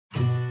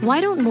Why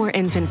don't more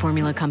infant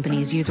formula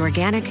companies use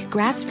organic,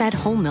 grass-fed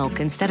whole milk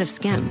instead of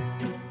skim?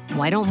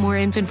 Why don't more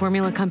infant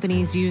formula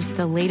companies use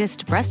the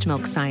latest breast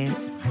milk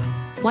science?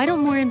 Why don't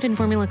more infant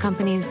formula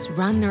companies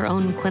run their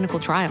own clinical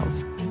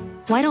trials?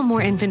 Why don't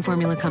more infant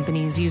formula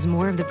companies use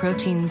more of the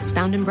proteins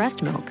found in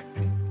breast milk?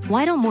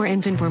 Why don't more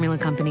infant formula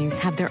companies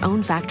have their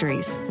own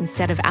factories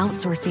instead of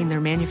outsourcing their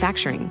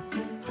manufacturing?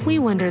 We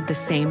wondered the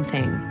same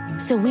thing.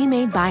 So we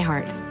made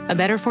ByHeart, a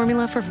better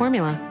formula for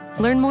formula.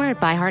 Learn more at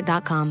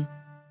byheart.com.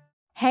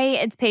 Hey,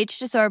 it's Paige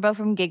DeSorbo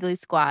from Giggly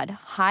Squad.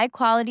 High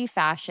quality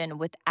fashion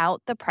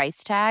without the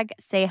price tag.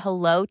 Say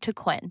hello to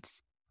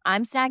Quince.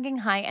 I'm snagging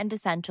high-end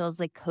essentials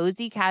like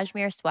cozy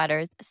cashmere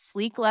sweaters,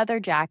 sleek leather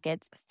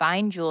jackets,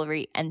 fine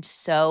jewelry, and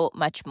so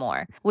much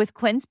more. With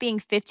Quince being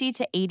 50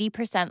 to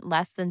 80%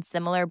 less than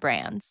similar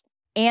brands.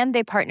 And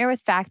they partner with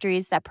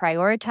factories that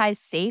prioritize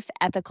safe,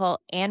 ethical,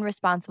 and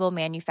responsible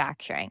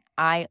manufacturing.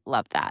 I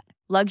love that.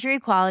 Luxury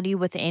quality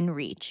within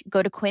reach.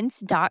 Go to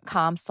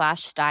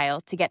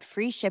quince.com/style to get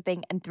free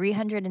shipping and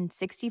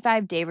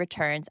 365-day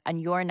returns on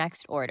your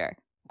next order.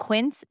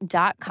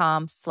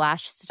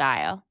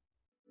 Quince.com/style.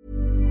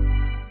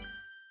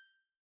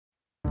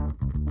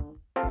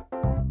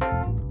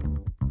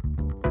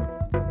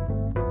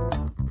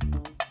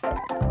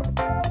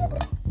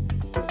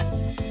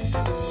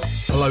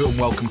 Hello and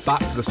welcome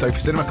back to the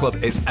Sofa Cinema Club.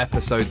 It's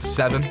episode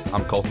 7.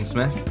 I'm Colton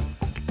Smith.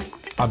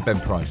 I'm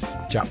Ben Price.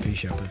 Jack P.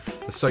 Shepherd.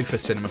 The Sofa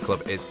Cinema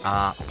Club is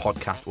our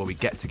podcast where we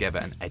get together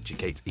and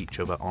educate each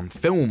other on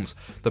films.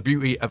 The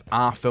beauty of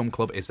our film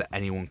club is that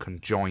anyone can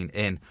join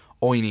in.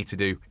 All you need to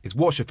do is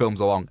watch the films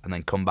along and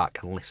then come back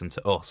and listen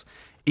to us.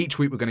 Each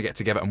week we're going to get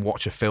together and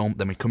watch a film,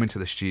 then we come into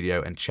the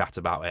studio and chat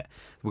about it.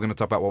 We're going to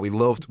talk about what we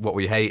loved, what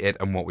we hated,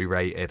 and what we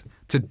rated.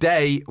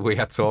 Today we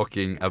are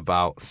talking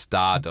about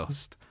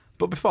Stardust.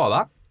 But before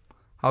that,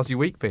 how's your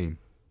week been?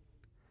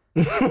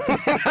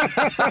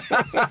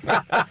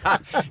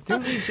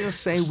 Didn't we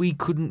just say we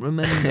couldn't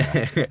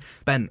remember?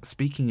 Ben,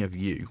 speaking of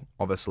you,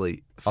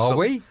 obviously... Are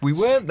we? We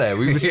weren't there.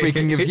 We were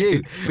speaking of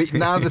you. But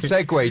now the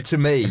segue to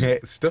me.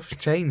 Stuff's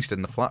changed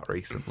in the flat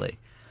recently.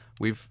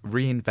 We've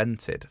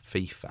reinvented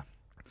FIFA.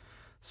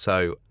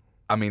 So,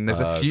 I mean, there's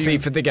a few...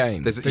 FIFA the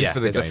game.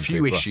 There's a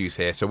few issues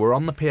here. So we're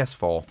on the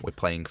PS4, we're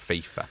playing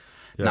FIFA.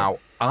 Yeah. Now,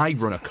 I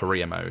run a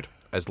career mode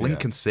as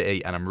Lincoln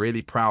City, and I'm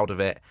really proud of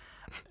it.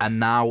 And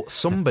now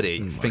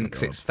somebody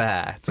thinks it's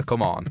fair to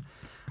come on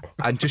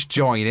and just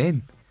join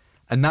in.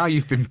 And now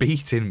you've been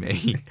beating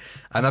me,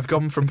 and I've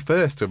gone from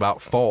first to about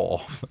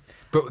 4th.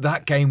 But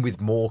that game with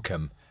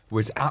Morecambe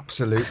was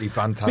absolutely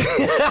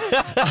fantastic.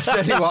 I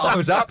tell you what, I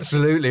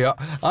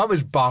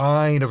was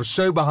behind. I was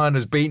so behind, I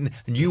was beaten.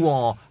 And you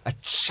are a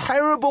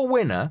terrible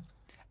winner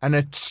and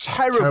a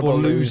terrible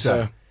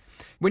loser.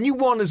 When you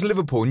won as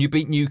Liverpool and you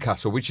beat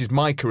Newcastle, which is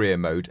my career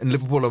mode, and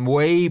Liverpool are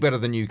way better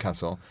than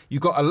Newcastle, you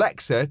got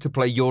Alexa to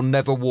play You'll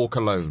Never Walk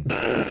Alone.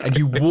 And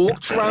you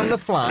walked around the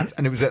flat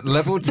and it was at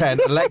level 10,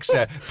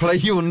 Alexa, play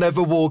You'll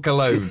Never Walk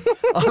Alone.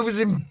 I was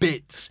in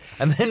bits.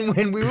 And then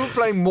when we were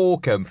playing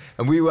Morecambe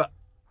and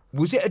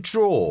was it a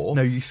draw?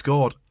 No, you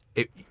scored.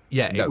 It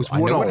was 1-1. I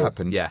know what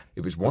happened. Yeah,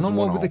 it was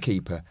 1-1 with the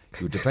keeper.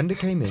 Your defender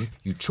came in.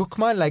 You took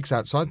my legs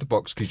outside the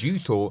box because you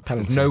thought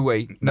there's no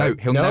way. No,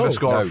 he'll never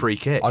score a free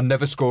kick. I'll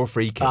never score a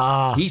free kick.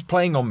 He's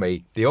playing on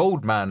me. The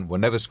old man will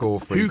never score a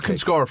free kick. Who can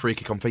score a free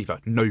kick on FIFA?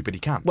 Nobody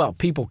can. Well,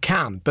 people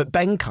can, but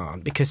Ben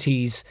can't because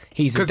he's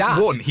a dad. Because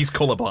 1, he's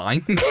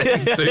colourblind. 2,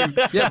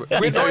 but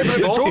we're not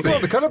even talking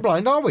about the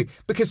colourblind, are we?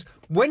 Because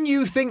when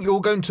you think you're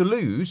going to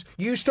lose,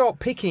 you start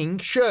picking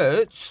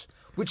shirts,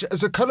 which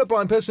as a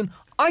colourblind person,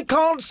 I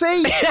can't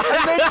see.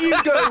 And then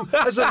you go,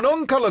 as a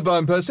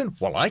non-colourblind person,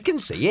 well, I can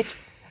see it.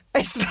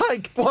 It's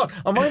like, what?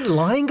 Am I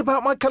lying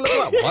about my colour?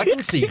 Well, I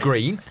can see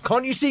green.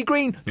 Can't you see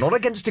green? Not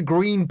against a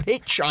green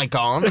pitch, I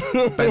can't.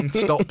 Ben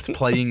stopped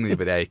playing the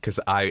other day because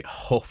I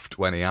huffed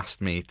when he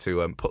asked me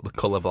to put the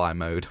colourblind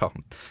mode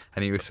on.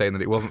 And he was saying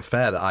that it wasn't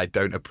fair that I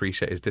don't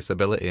appreciate his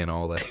disability and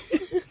all this.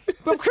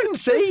 But I couldn't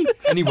see.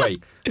 Anyway,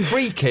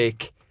 free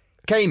kick.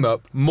 Came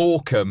up,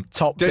 Morecambe,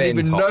 didn't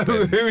even know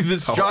who the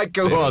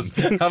striker was,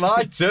 and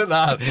I took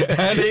that,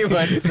 and he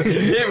went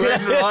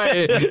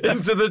right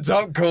into the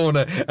top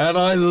corner, and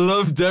I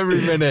loved every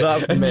minute.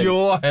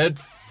 Your head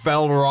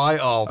fell right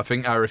off. I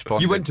think I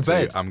responded. You went to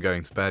bed. I'm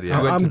going to bed.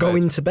 Yeah, I'm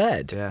going to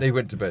bed. Yeah. He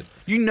went to bed.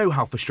 You know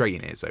how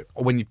frustrating it is, though,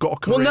 when you've got a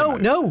career. Well,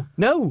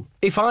 no.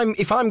 If I'm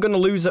going to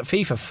lose at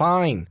FIFA,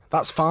 fine.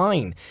 That's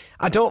fine.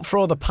 I don't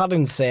throw the pad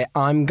and say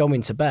I'm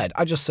going to bed.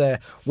 I just say,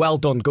 well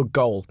done, good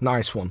goal,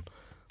 nice one.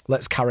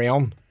 Let's carry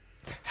on.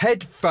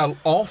 Head fell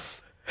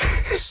off.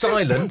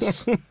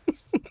 Silence.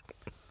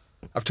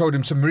 I've told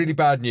him some really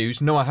bad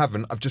news. No, I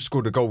haven't. I've just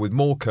scored a goal with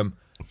Morecambe.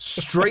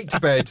 Straight to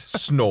bed,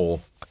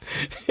 snore.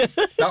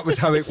 That was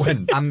how it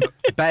went. And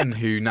Ben,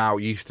 who now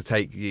used to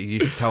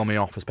tell me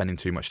off for spending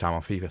too much time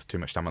on FIFA, too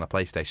much time on the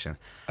PlayStation.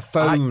 A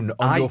phone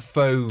on your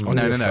phone. Oh,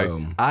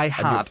 no. I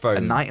had a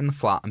night in the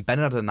flat, and Ben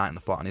had a night in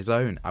the flat on his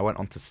own. I went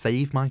on to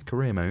save my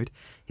career mode.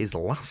 His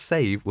last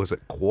save was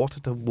at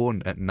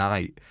 1:45 at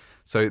night.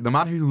 So the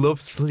man who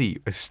loves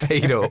sleep has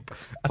stayed up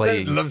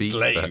playing FIFA.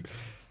 Sleep.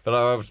 But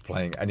I was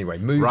playing anyway.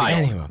 Moving Right,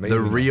 on. Anyway. the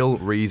real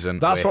reason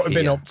That's we're what we've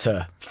been here. up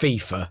to.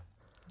 FIFA.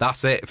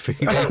 That's it.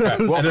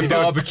 What a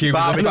barbecue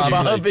with the family.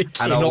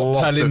 Barbecue. And a Not lot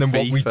telling of them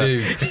what we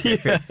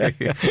FIFA.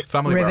 do.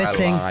 Family where I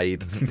Riveting.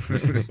 lied.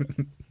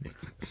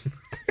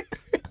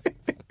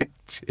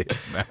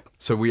 Cheers, man.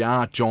 So we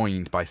are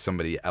joined by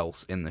somebody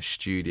else in the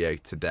studio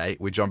today.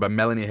 We're joined by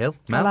Melanie Hill.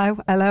 Mel,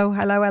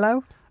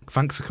 Hello.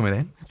 thanks for coming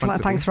in.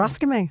 Thanks for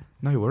asking me.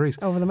 No worries.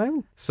 Over the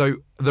moon. So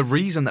the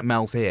reason that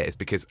Mel's here is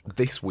because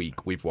this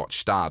week we've watched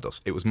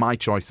Stardust. It was my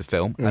choice of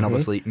film, and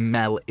obviously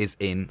Mel is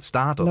in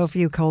Stardust. Love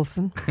you,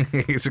 Coulson.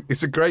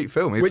 it's a great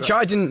film. Which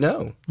I didn't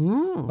know.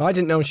 I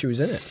didn't know she was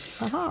in it.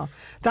 Aha.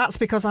 That's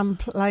because I'm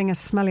playing a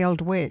smelly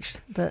old witch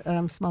that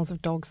smells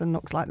of dogs and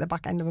looks like the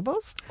back end of a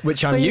bus.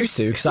 Which I'm used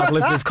to because I've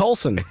lived with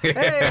Coulson. Well,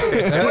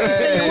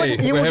 you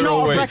see, you we're would here all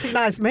not have week.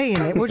 recognised me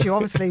in it, would you?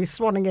 Obviously,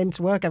 swanning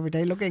into work every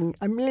day looking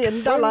 $1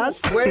 million.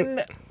 When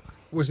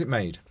was it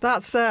made?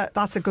 That's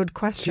a good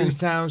question.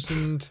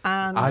 2000.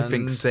 And I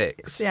think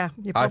 6. Yeah,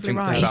 you're I probably think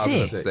right.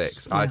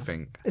 2006. I Yeah.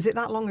 think. Is it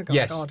that long ago?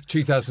 Yes, God.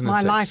 2006.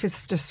 My life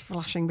is just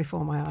flashing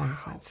before my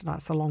eyes.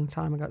 That's a long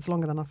time ago. It's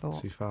longer than I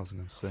thought.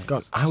 2006.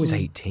 God, I was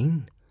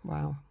 18.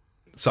 Wow.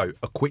 So,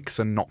 a quick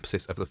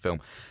synopsis of the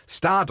film.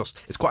 Stardust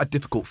is quite a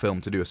difficult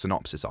film to do a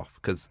synopsis of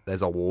because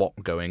there's a lot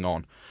going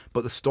on.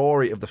 But the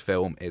story of the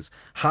film is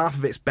half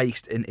of it's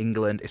based in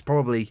England. It's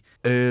probably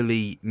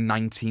early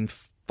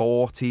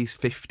 1940s,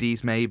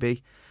 50s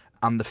maybe.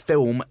 And the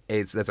film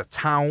is there's a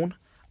town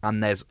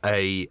and there's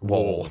a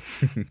wall.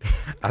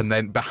 And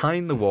then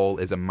behind the wall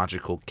is a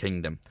magical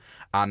kingdom.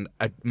 And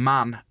a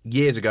man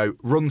years ago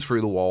runs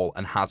through the wall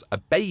and has a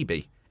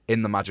baby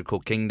in the magical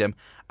kingdom,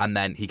 and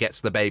then he gets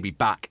the baby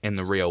back in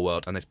the real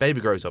world, and this baby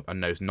grows up and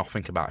knows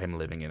nothing about him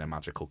living in a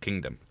magical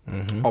kingdom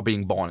or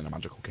being born in a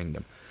magical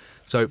kingdom.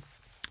 So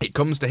it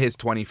comes to his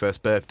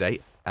 21st birthday,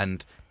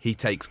 and he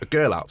takes a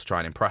girl out to try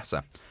and impress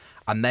her,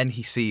 and then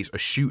he sees a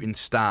shooting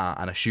star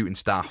and a shooting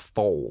star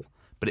fall,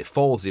 but it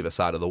falls the other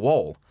side of the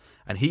wall,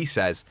 and he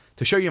says,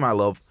 to show you my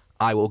love,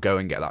 I will go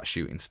and get that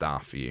shooting star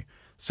for you.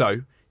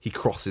 So he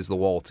crosses the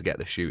wall to get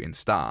the shooting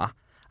star.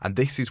 And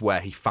this is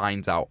where he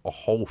finds out a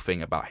whole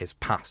thing about his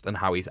past and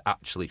how he's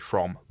actually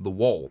from the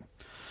wall.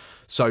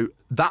 So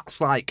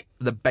that's like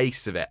the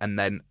base of it. And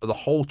then the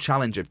whole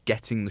challenge of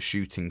getting the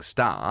shooting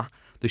star.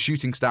 The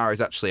shooting star is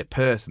actually a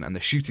person. And the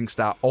shooting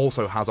star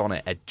also has on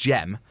it a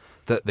gem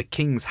that the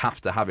kings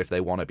have to have if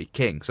they want to be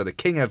king. So the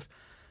king of...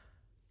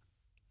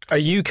 Are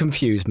you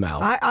confused, Mel?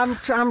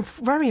 I'm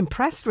very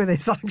impressed with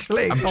this,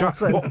 actually.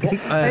 Coulson.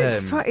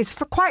 It's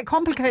a quite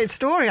complicated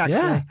story, actually.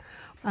 Yeah.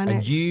 And And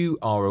it's, you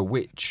are a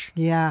witch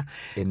yeah,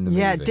 in the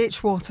yeah, movie.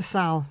 Ditchwater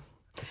Sal.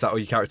 Is that what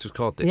your character was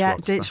called? Yeah,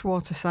 Ditchwater?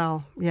 Ditchwater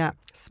Sal. Yeah,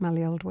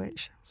 smelly old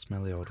witch.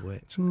 Smelly old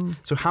witch.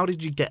 So how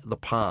did you get the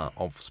part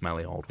of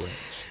Smelly Old Witch?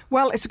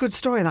 Well, it's a good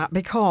story, that,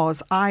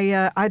 because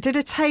I did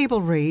a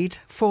table read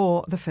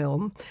for the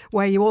film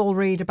where you all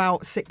read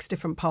about 6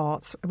 different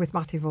parts with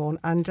Matthew Vaughn,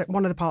 and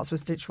one of the parts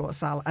was Ditchwater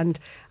Sal, and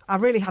I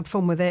really had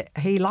fun with it.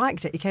 He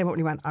liked it. He came up and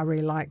he went, I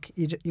really like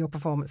your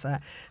performance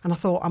there, and I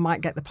thought I might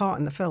get the part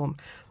in the film.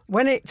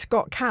 When it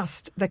got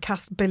cast, they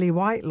cast Billy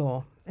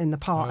Whitelaw in the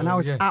part, and I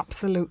was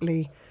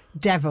absolutely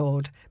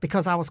devilled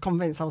because I was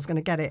convinced I was going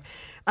to get it.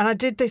 And I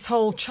did this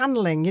whole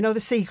channeling, The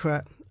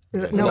Secret.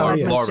 Law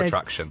of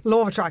Attraction.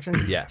 Law of Attraction.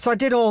 Yeah. So I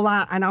did all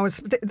that, and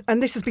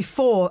and this is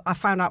before I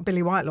found out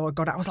Billy Whitelaw had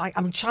got it. I was like,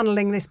 I'm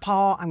channeling this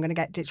part. I'm going to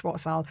get Ditchwater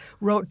Sal.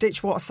 Wrote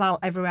Ditchwater Sal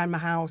everywhere in my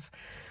house.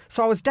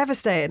 So I was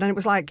devastated, and it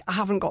was like, I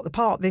haven't got the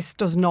part. This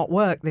does not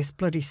work, this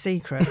bloody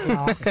secret.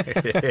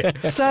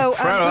 So Throw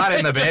that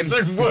in the bin. It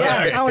doesn't work.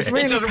 Yeah, I was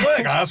really- It doesn't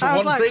work. I asked for I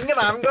was one like- thing and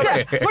I haven't got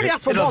it. I've only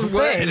asked for It one doesn't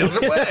work. thing. It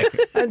doesn't work.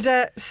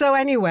 And so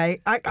anyway,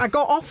 I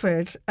got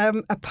offered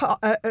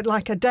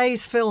like a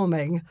day's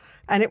filming,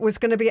 and it was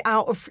going to be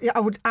out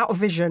of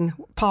vision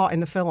part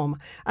in the film.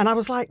 And I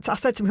was like, I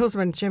said to my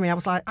husband Jimmy, I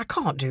was like, I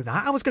can't do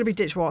that. I was going to be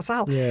Ditchwater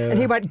Sal, and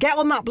he went, get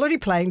on that bloody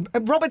plane.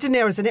 Robert De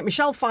Niro's in it.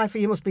 Michelle Pfeiffer,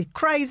 you must be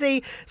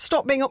crazy.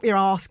 Stop being up your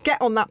arse.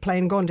 Get on that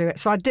plane and go and do it.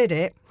 So I did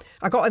it.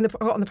 I got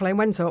on the plane,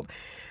 went up.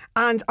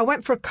 And I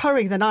went for a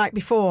curry the night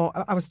before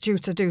I was due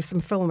to do some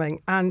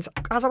filming. And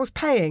as I was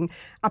paying,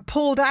 I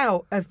pulled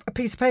out a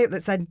piece of paper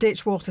that said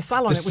Ditchwater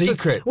Sal on The it.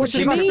 secret. Which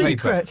The was my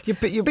secret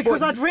secret.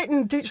 Because I'd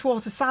written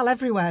Ditchwater Sal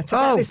everywhere to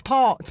get this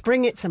part, to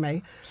bring it to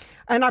me.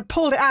 And I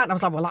pulled it out and I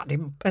was like, well, that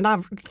didn't. And I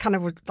kind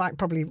of like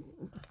probably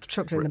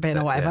chucked it in the bin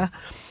or whatever.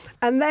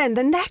 And then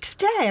the next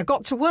day I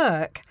got to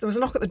work, there was a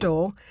knock at the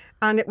door,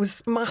 and it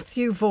was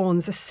Matthew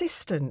Vaughn's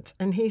assistant.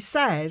 And he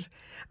said,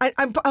 can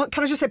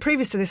I just say,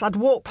 previous to this, I'd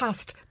walked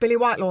past Billy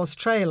Whitelaw's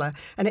trailer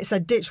and it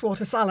said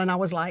Ditchwater Sal, and I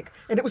was like,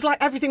 and it was like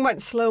everything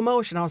went slow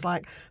motion. I was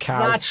like,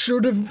 that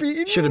should have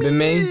been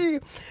me.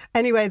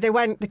 Anyway, they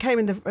came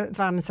in the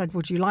van and said,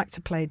 would you like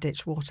to play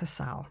Ditchwater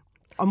Sal?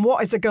 And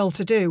what is a girl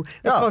to do?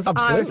 Because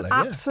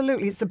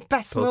absolutely, it's the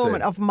best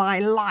moment of my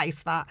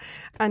life, that.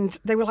 And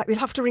they were like, we'll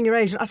have to ring your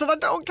agent. I said, I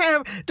don't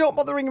care. Don't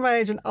bother ringing my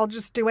agent. I'll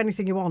just do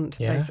anything you want,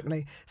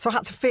 basically. So I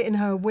had to fit in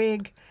her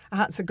wig. I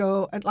had to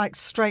go like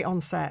straight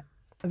on set.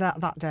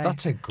 that day.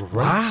 That's a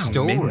great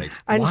story.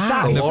 mint. And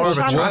that is Law of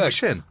the channel.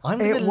 attraction. I'm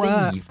going It to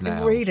worked. leave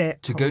now. Read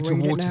it. To go to Read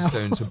it now.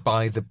 Waterstone to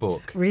buy the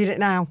book. Read it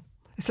now.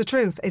 It's the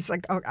truth. It's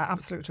like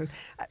absolute truth.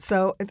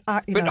 So,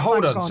 But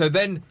hold on. So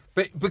then,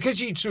 but because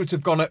you'd sort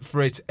of gone up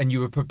for it and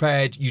you were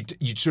prepared,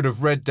 you'd sort of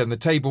done the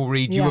table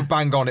read. You Yeah. were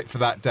bang on it for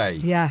that day.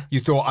 Yeah. You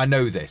thought, I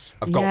know this.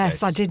 I've got yes,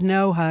 this. I did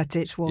know her,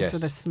 Ditchwater, Yes.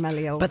 the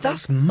smelly old. But thing.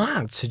 that's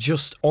mad to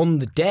just on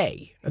the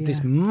day of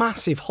this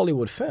massive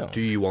Hollywood film. Do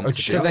you want Oh,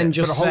 to so do then it?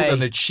 just but hold say- on,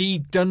 had she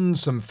done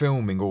some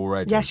filming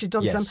already? Yes, she'd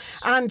done Yes.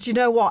 some. And you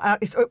know what?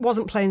 It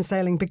wasn't plain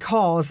sailing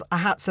because I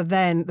had to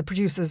then, the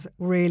producers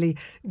really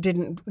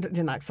didn't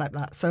accept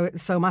that.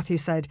 So Matthew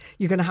said,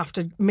 you're going to have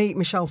to meet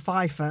Michelle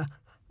Pfeiffer,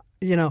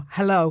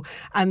 hello,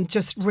 and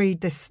just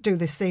do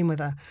this scene with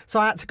her. So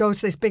I had to go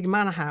to this big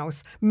manor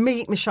house,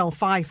 meet Michelle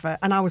Pfeiffer,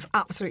 and I was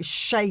absolutely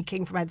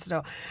shaking from head to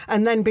toe.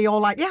 And then be all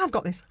like, yeah, I've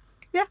got this.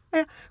 Yeah.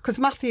 Because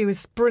Matthew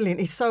is brilliant.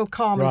 He's so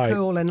calm Right. and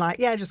cool and like,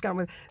 yeah, just get on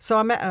with it. So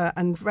I met her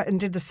and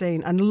did the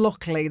scene. And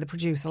luckily, the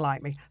producer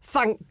liked me.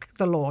 Thank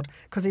the Lord.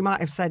 Because he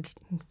might have said,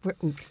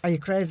 are you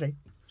crazy?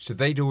 So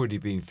they'd already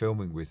been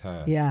filming with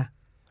her. Yeah.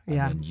 And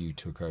Yeah. then you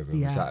took over.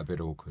 Yeah. Was that a bit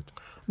awkward?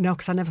 No,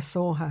 because I never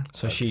saw her.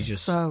 So she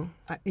just. So,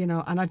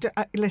 and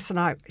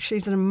listen,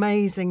 she's an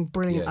amazing,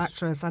 brilliant Yes.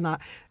 actress and I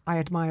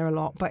admire her a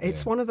lot. But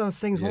it's Yeah. one of those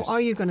things, Yes. what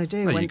are you going to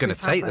do No, when you're going this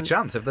to take happens? the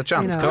chance if the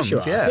chance You know? comes.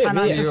 Sure. Yeah. And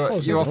I Yeah,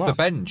 just- You're off the well.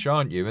 bench,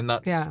 aren't you? And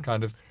that's Yeah.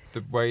 kind of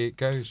the way it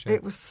goes. Yeah.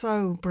 It was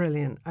so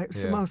brilliant. It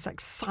was the Yeah. most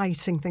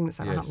exciting thing that's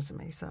ever Yes. happened to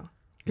me. So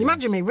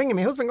imagine me ringing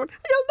my husband going,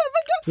 you'll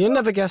never guess. You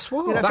never guess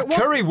what. You know, that if it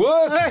wasn't- curry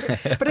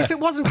worked. But if it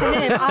wasn't for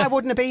him, I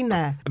wouldn't have been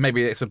there.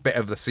 Maybe it's a bit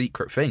of the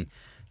secret thing.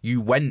 You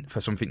went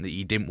for something that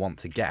you didn't want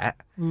to get,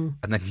 and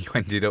then you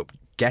ended up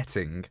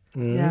getting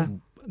Yeah.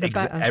 The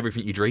better.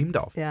 everything you dreamed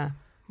of. Yeah.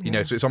 You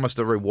know, so it's almost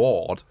a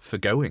reward for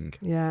going.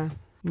 Yeah.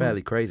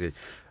 Fairly crazy.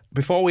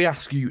 Before we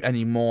ask you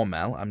any more,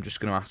 Mel, I'm just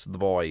going to ask the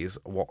boys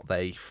what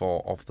they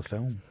thought of the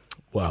film.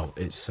 Well,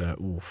 it's.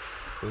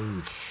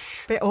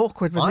 Oof. Bit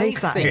awkward with me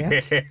sat here.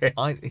 It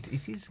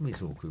is a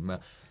bit awkward,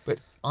 Mel, but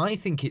I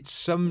think it's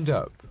summed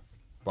up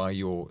by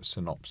your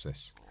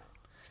synopsis.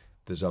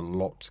 There's a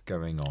lot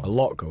going on. A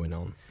lot going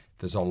on.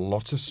 There's a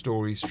lot of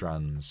story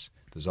strands.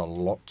 There's a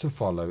lot to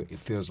follow. It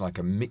feels like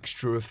a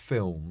mixture of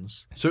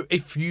films. So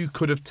if you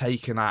could have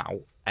taken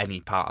out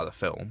any part of the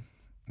film,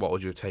 what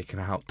would you have taken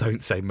out?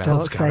 Don't say Mel's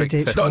Don't say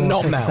character. Ditch Not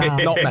Water Mel. Sal.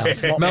 Not Mel.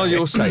 Not Mel,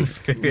 you're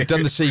safe. You've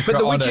done the secret. But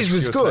The on Witches us.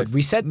 was You're good. safe.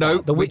 We said no.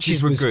 that. The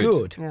Witches were was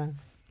good. Yeah.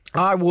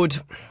 I would.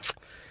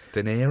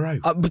 De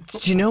Niro. But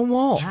do you know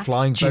what?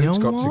 Flying Do you boat's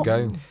know got to what?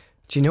 go.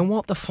 Do you know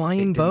what? The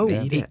flying didn't boat.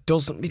 need It it.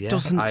 doesn't. It Yeah,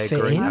 doesn't I fit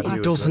agree. in. I It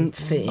agree. doesn't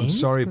fit in. I'm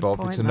sorry, Good Bob.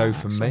 point It's a no there,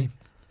 from actually. me.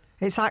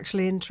 It's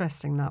actually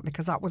interesting that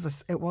because it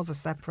was a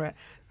separate,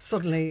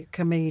 suddenly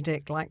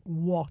comedic, like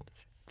what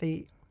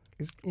is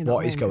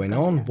What is going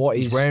on? Yeah. What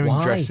is He's wearing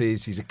why?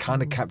 dresses. He's a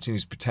kind of captain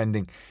who's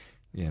pretending.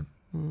 Yeah.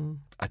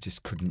 I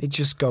just couldn't. It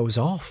just goes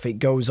off. It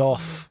goes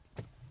off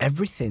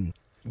everything.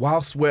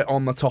 Whilst we're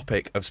on the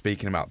topic of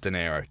speaking about De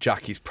Niro,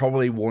 Jack, he's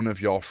probably one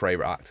of your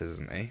favourite actors,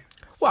 isn't he?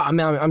 Well, I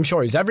mean, I'm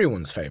sure he's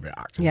everyone's favourite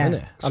actor, Yeah. isn't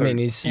it? So I mean,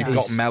 he's you've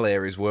he's- got Mel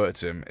here who's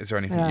worked to him. Is there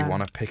anything you Yeah.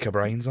 want to pick her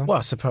brains on? Well,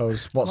 I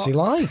suppose. What's he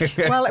like?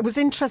 Well, it was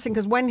interesting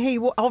because when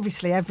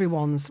obviously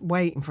everyone's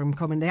waiting for him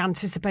coming. The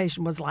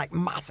anticipation was like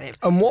massive.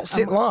 And what's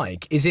it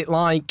like? Is it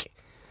like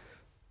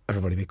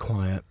everybody be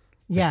quiet?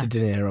 Yeah. Mr. De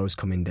Niro's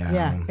coming down.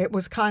 Yeah, it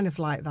was kind of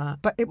like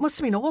that. But it must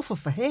have been awful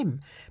for him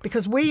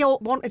because we all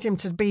wanted him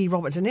to be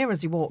Robert De Niro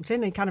as he walked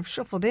in. He kind of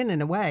shuffled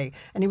in a way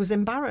and he was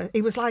embarrassed.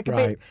 He was like a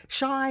Right. bit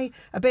shy,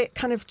 a bit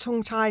kind of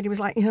tongue-tied. He was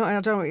like,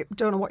 I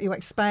don't know what you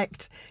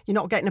expect. You're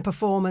not getting a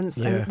performance.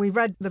 Yeah. And we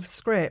read the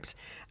script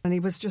and he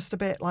was just a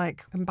bit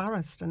like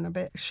embarrassed and a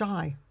bit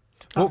shy.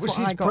 What That's was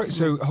his? I got from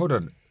So him. hold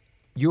on.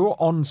 You're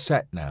on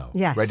set now.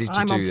 Yes, ready to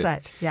I'm do on it.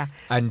 set, yeah.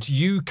 And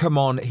you come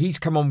on. He's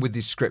come on with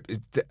his script,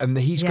 and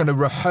he's Yeah. going to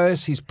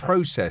rehearse his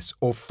process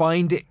or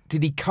find it.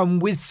 Did he come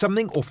with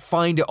something or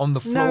find it on the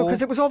floor? No,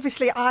 because it was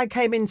obviously I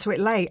came into it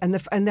late, and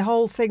the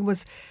whole thing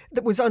was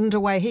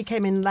underway. He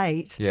came in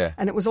late, Yeah.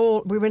 and it was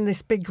all we were in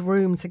this big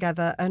room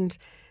together, and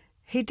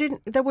he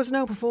didn't. There was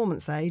no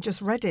performance there. He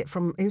just read it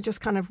from. He just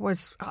kind of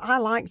was. I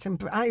liked him.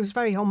 But he was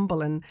very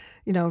humble and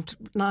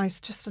nice,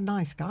 just a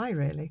nice guy,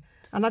 really.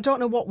 And I don't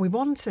know what we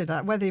wanted,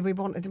 whether we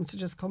wanted him to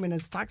just come in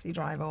as taxi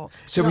driver or.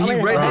 So you know he what I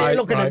mean? read Like, it.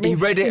 looking at me, He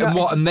read it you know, and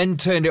what, it's- and then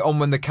turned it on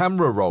when the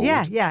camera rolled.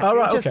 Yeah. Oh,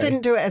 right, He just okay.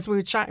 didn't do it as we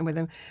were chatting with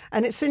him.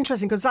 And it's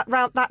interesting because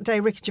that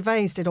day Ricky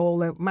Gervais did all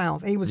the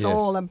mouth. He was Yes.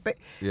 all a bit...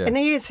 Yeah. And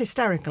he is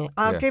hysterical.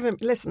 I'll Yeah. give him...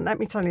 Listen, let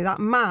me tell you, that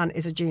man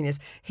is a genius.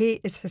 He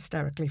is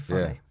hysterically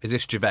funny. Yeah. Is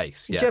this Gervais?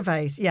 Yeah.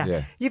 Gervais, yeah.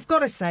 Yeah. You've got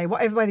to say,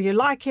 whether you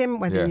like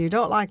him, whether Yeah. you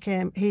don't like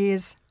him, he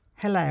is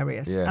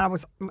hilarious. Yeah. I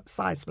was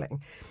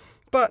side-splitting.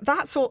 But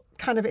that's all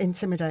kind of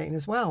intimidating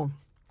as well.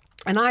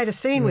 And I had a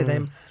scene with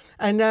him,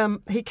 and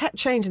he kept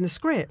changing the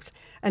script.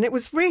 And it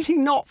was really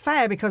not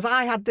fair because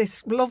I had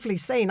this lovely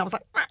scene. I was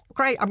like,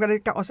 great, I'm going to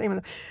get a scene with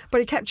him.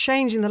 But he kept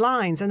changing the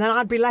lines, and then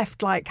I'd be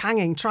left like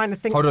hanging, trying to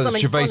think Hold of on,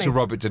 something Gervais funny. or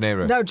Robert De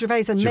Niro? No,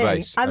 Gervais and Gervais,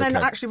 me. And then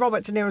okay. actually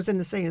Robert De Niro's in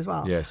the scene as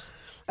well. Yes.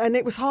 and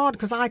it was hard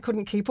because I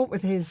couldn't keep up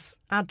with his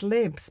ad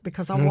libs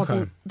because I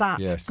wasn't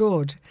that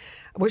good,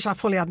 which I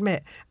fully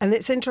admit. And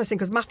it's interesting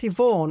because Matthew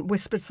Vaughn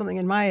whispered something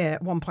in my ear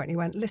at one point. And he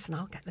went, "Listen,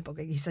 I'll get the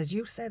bugger." He says,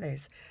 "You say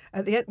this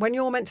at the end when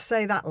you're meant to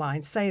say that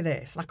line. Say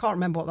this." And I can't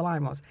remember what the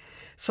line was,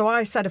 so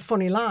I said a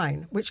funny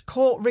line which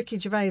caught Ricky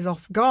Gervais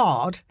off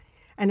guard,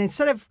 and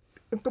instead of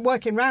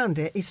working round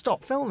it, he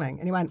stopped filming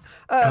and he went,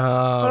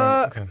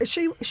 "Is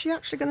she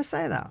actually going to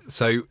say that?"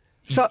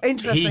 So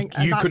interesting.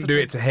 You couldn't do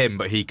it to him,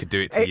 but he could do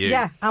it to you.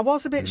 Yeah, I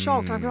was a bit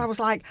shocked because I was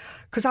like,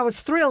 because I was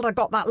thrilled I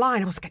got that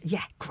line. I was like,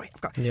 yeah, great.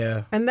 I've got.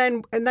 Yeah. And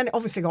then it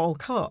obviously got all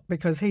cut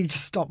because he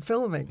just stopped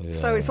filming. Yeah.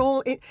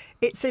 So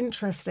it's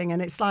interesting,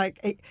 and it's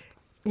like,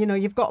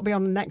 you've got to be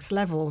on the next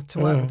level to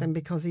work with him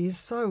because he's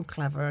so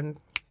clever and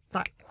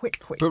that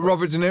quick. But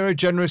Robert De Niro,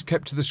 generous,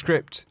 kept to the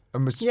script.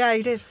 Yeah,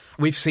 he did.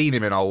 We've seen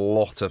him in a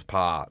lot of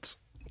parts.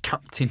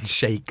 Captain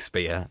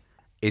Shakespeare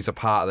is a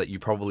part that you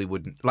probably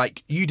wouldn't...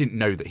 Like, you didn't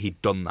know that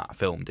he'd done that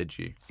film, did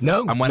you?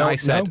 No. And when I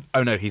said,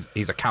 oh no, he's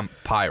a camp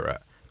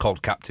pirate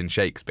called Captain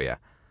Shakespeare,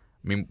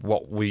 I mean,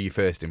 what were your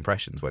first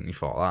impressions when you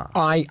thought that?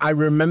 I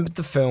remembered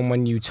the film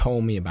when you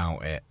told me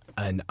about it,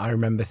 and I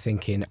remember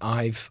thinking,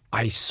 I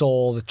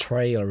saw the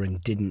trailer and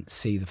didn't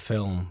see the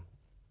film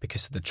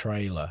because of the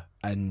trailer.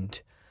 And,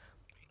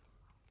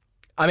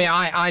 I mean,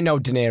 I know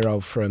De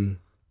Niro from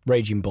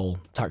Raging Bull,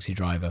 Taxi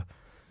Driver.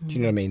 Do you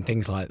know what I mean?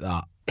 Things like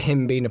that.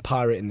 Him being a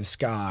pirate in the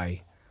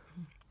sky,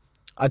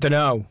 I don't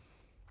know.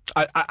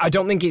 I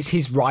don't think it's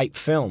his right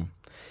film.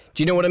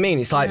 Do you know what I mean?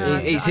 It's like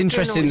it's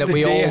interesting that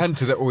we all. It's the Deer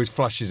Hunter that always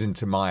flashes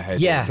into my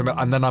head. Yeah,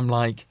 and then I'm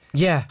like,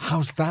 yeah,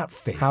 how's that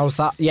fit? How's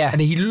that? Yeah,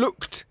 and he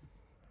looked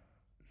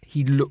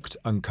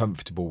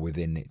uncomfortable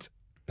within it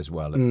as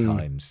well at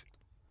times.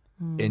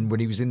 When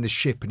he was in the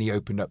ship and he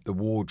opened up the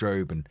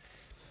wardrobe and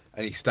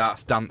he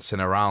starts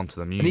dancing around to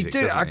the music. And he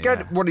did. I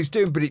get what he's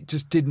doing, but it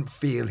just didn't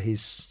feel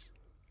his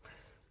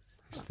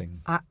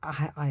thing. I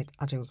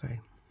do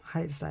agree. I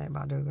hate to say it,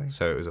 but I do agree.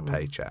 So it was a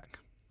paycheck.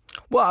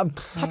 Well,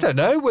 I don't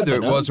know whether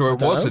it was or it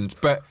wasn't,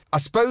 but I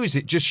suppose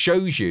it just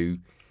shows you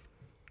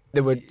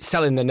they were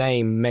selling the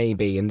name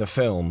maybe in the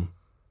film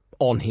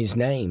on his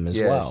name as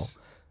well.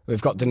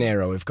 We've got De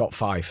Niro, we've got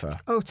Pfeiffer.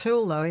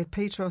 O'Toole, though, he had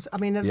Peter. I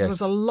mean, there was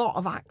a lot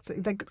of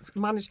acting. They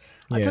managed.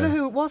 I don't know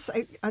who it was.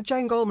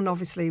 Jane Goldman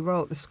obviously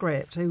wrote the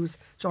script. Who's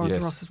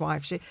Jonathan Ross's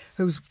wife?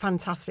 Who's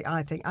fantastic,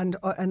 I think, and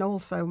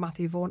also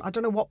Matthew Vaughn. I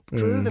don't know what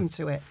drew them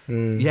to it.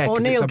 Yeah, or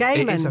Neil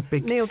Gaiman. It's a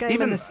big, Neil Gaiman.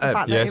 Even the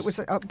fact that it was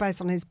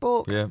based on his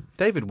book. Yeah,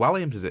 David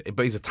Walliams is it,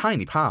 but he's a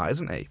tiny part,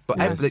 isn't he? But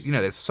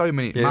there's so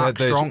many. Mark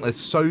Strong. There's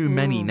so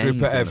many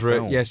names. Rupert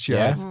Everett.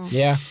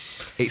 Yeah.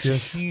 It's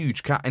a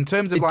huge cat in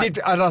terms of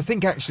and I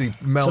think actually,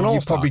 Mel, you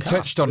probably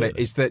touched on it.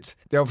 Is that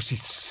they obviously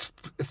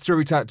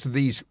threw it out to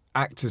these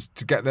actors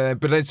to get there,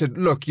 but they said,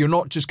 "Look, you're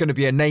not just going to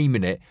be a name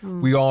in it.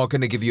 We are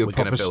going to give you a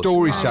proper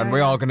story, son. We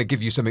are going to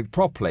give you something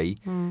properly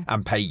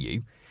and pay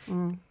you."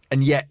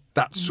 And yet,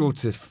 that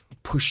sort of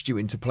pushed you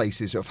into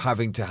places of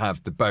having to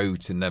have the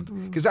boat and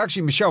because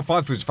actually, Michelle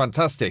Pfeiffer was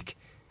fantastic.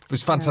 It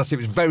was fantastic.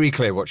 It was very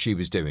clear what she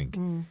was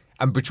doing,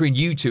 and between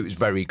you two, it was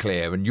very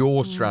clear, and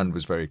your strand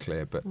was very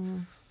clear, but.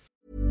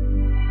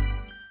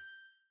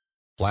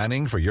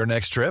 Planning for your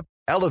next trip?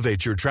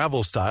 Elevate your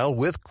travel style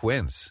with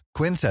Quince.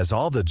 Quince has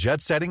all the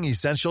jet-setting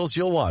essentials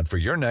you'll want for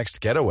your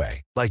next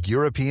getaway, like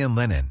European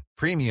linen,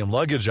 premium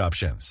luggage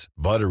options,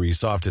 buttery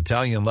soft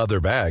Italian leather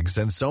bags,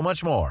 and so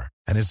much more.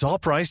 And it's all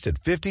priced at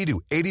 50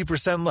 to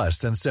 80% less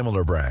than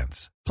similar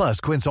brands. Plus,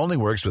 Quince only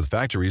works with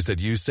factories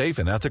that use safe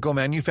and ethical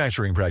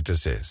manufacturing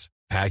practices.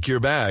 Pack your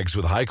bags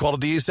with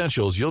high-quality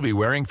essentials you'll be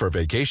wearing for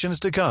vacations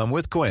to come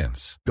with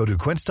Quince. Go to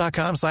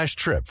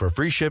quince.com/trip for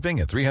free shipping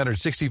and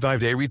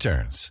 365-day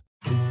returns.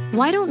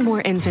 Why don't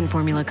more infant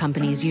formula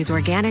companies use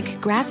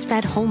organic,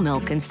 grass-fed whole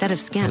milk instead of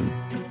skim?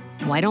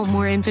 Why don't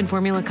more infant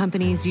formula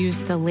companies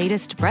use the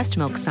latest breast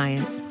milk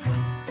science?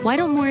 Why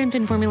don't more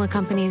infant formula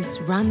companies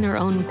run their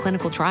own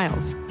clinical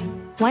trials?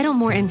 Why don't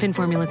more infant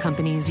formula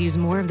companies use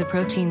more of the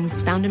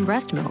proteins found in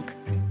breast milk?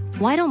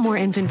 Why don't more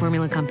infant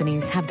formula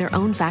companies have their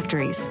own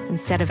factories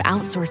instead of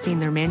outsourcing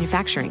their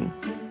manufacturing?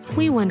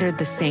 We wondered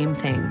the same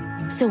thing.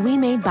 So we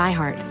made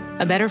ByHeart,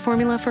 a better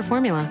formula for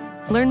formula.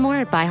 Learn more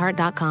at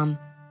byheart.com.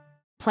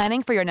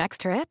 Planning for your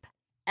next trip?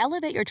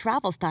 Elevate your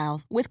travel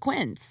style with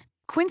Quince.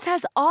 Quince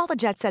has all the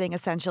jet-setting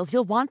essentials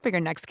you'll want for your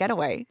next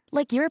getaway,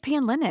 like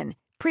European linen,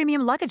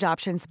 premium luggage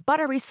options,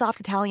 buttery soft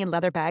Italian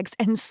leather bags,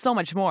 and so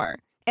much more.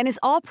 And is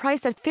all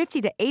priced at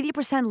 50 to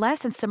 80% less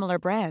than similar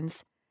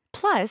brands.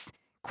 Plus,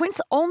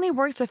 Quince only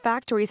works with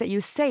factories that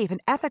use safe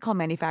and ethical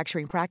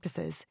manufacturing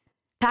practices.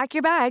 Pack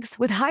your bags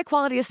with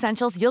high-quality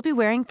essentials you'll be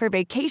wearing for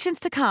vacations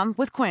to come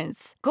with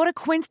Quince. Go to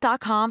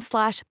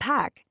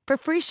quince.com/pack for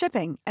free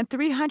shipping and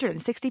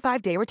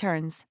 365-day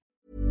returns.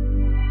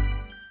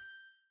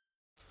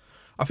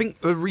 I think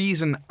the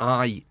reason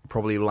I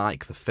probably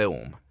like the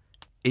film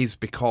is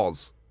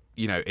because,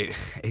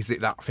 is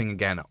it that thing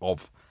again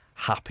of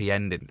happy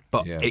ending?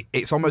 But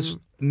it's almost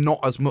not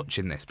as much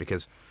in this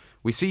because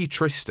we see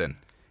Tristan.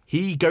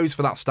 he goes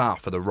for that star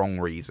for the wrong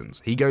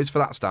reasons. He goes for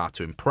that star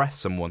to impress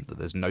someone that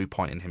there's no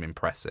point in him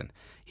impressing.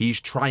 He's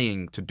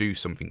trying to do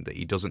something that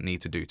he doesn't need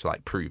to do to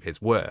like prove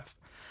his worth.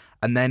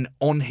 And then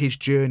on his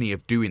journey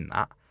of doing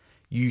that,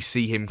 you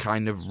see him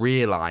kind of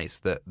realise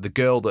that the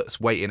girl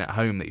that's waiting at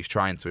home that he's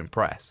trying to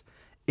impress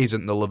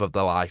isn't the love of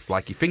their life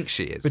like he thinks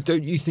she is. But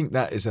don't you think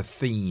that is a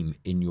theme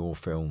in your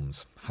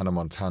films? Hannah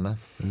Montana,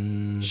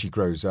 she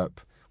grows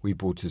up, we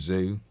bought a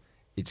zoo,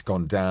 it's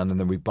gone down, and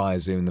then we buy a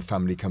zoo and the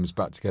family comes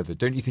back together.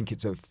 Don't you think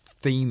it's a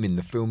theme in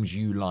the films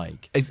you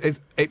like?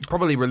 It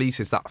probably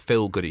releases that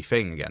feel-goody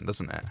thing again,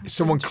 doesn't it?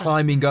 Someone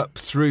climbing up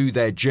through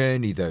their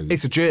journey, though.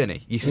 It's a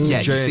journey. You see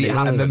it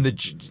and then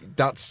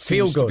that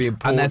seems to be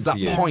important. And there's that to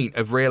you. point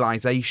of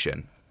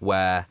realisation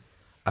where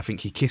I think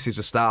he kisses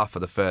a star for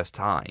the first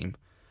time,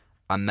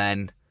 and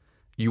then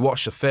you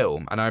watch the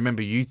film, and I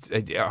remember he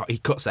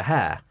cuts her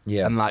hair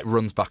and like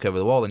runs back over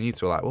the wall, and you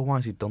two were like, well, why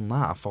has he done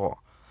that? I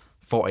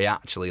thought he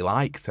actually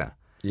liked her.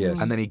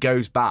 Yes. And then he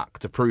goes back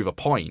to prove a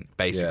point,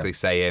 basically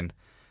saying,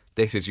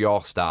 this is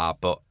your star,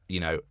 but, you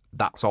know,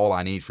 that's all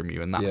I need from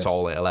you, and that's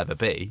all it'll ever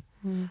be.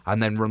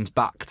 And then runs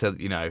back to,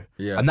 you know,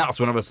 and that's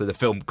when obviously the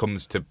film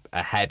comes to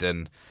a head,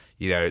 and,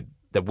 you know,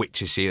 the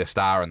witches see the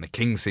star and the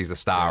king sees the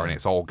star, and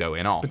it's all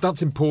going on. But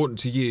that's important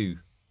to you.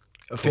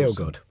 A feel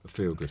good. A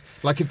feel good.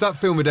 Like if that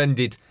film had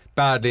ended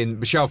badly and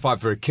Michelle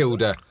Pfeiffer had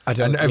killed her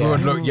and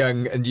everyone looked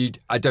young, and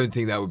I don't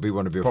think that would be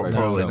one of your favourite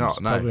films. Probably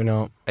not, no. Probably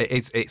not.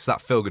 It's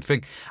that feel-good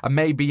thing. And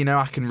maybe, you know,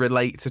 I can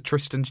relate to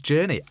Tristan's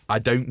journey. I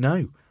don't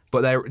know.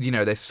 But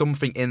there's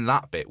something in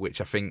that bit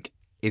which I think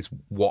is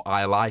what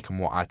I like and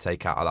what I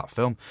take out of that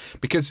film.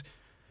 Because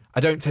I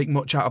don't take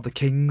much out of the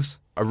Kings.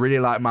 I really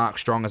like Mark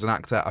Strong as an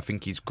actor. I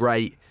think he's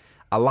great.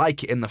 I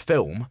like it in the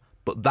film,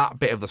 but that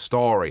bit of the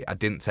story I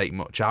didn't take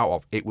much out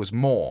of. It was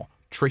more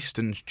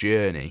Tristan's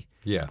journey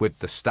with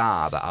the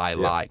star that I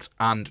liked,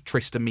 and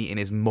Tristan meeting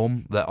his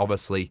mum that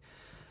obviously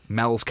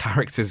Mel's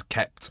character's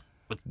kept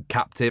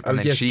captive, and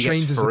then she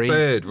gets free. As a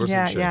bird,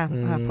 wasn't she? I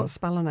put a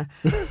spell on her.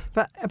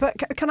 but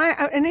can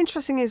I? An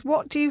interesting is,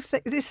 what do you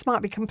think? This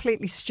might be a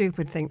completely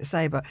stupid thing to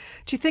say, but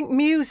do you think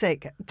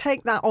music?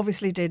 Take that.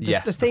 Obviously, did the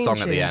theme song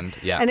tune, at the end,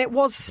 and it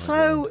was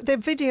the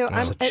video,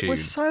 and it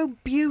was so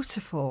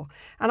beautiful.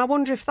 And I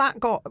wonder if that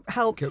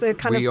helped the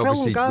kind of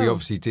film go. We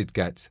obviously did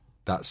get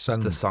that sung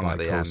the song by at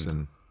the Coulson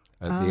end.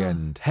 At the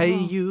end. Hey,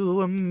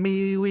 you and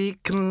me, we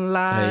can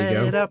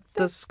light up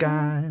the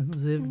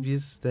skies if you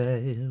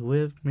stay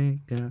with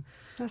me.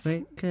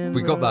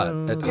 We got that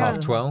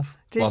at 12:30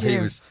 while he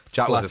was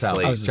Jack was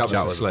asleep. Jack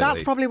was asleep.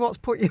 That's probably what's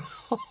put you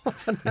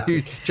on.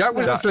 Jack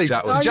was asleep.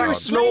 Jack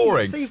was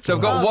snoring. So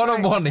I've got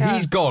one-on-one.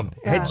 He's gone.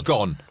 Head's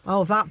gone.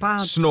 Oh, that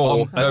bad.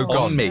 Snore. On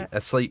gone. me.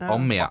 Asleep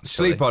on me, actually.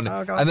 Sleep on.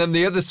 Oh, God. And then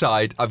the other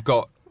side, I've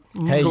got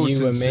Hey,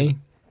 Coulson you and me.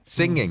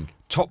 singing.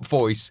 Top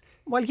voice.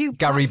 Well,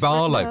 Gary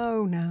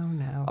Barlow.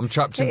 No. I'm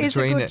trapped in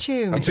between it.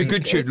 It's a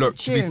good tune. Look,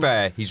 to be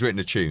fair, he's written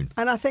a tune.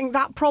 And I think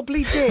that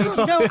probably did.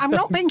 You know, I'm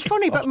not being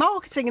funny, but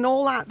marketing and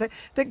all that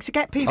to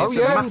get people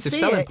to come and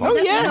see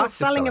it.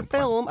 Selling a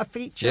film, a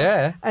feature.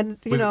 Yeah. And,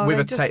 you with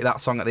know, take that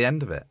song at the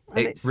end of it.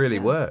 It really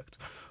worked.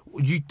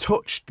 You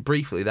touched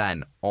briefly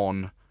then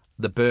on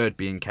the bird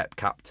being kept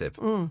captive.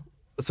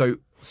 So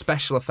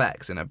special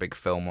effects in a big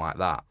film like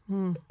that,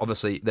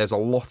 obviously there's a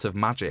lot of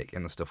magic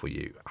in the stuff we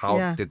use.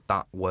 How did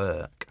that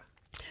work?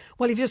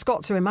 Well, you've just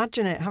got to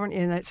imagine it, haven't you?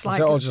 And it's like... Is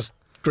it all just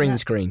green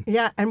screen?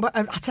 Yeah, and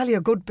I'll tell you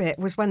a good bit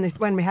was when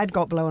my head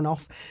got blown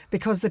off,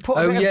 because they put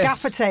a bit of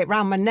gaffer tape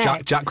round my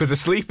neck. Jack was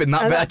asleep in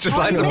that bit, I'd just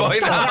like to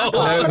point out.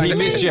 No, you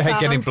missed your head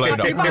getting blown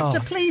up. You have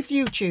to please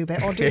YouTube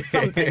it or do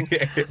something.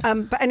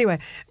 But anyway,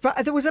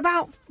 there was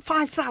about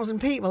 5,000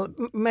 people,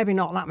 maybe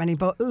not that many,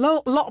 but a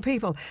lot of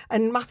people.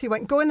 And Matthew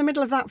went, go in the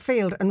middle of that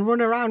field and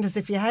run around as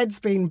if your head's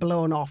been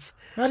blown off.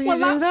 How did you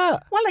do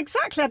that? Well,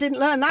 exactly. I didn't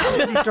learn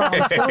that at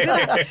drama school, did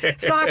I?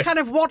 So I kind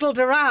of waddled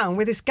around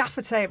with this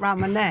gaffer tape around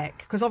my neck,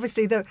 because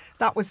obviously that's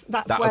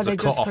where they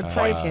just could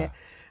take it.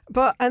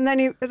 But and then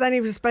he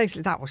was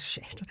basically, that was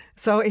shit.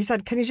 So he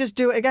said, can you just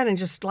do it again and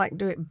just like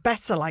do it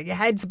better, like your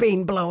head's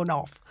been blown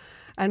off?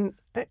 And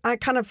I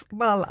kind of,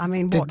 well, I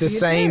mean, what did the do you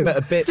same, do? but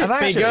a bit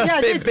bigger. Yeah,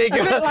 a bit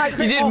bigger.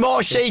 You did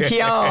more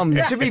shaky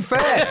arms. To be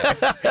fair,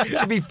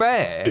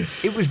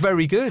 it was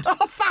very good. Oh,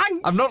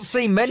 thanks. I've not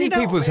seen many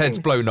people's heads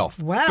blown off,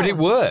 Well, but it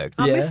worked.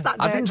 I missed that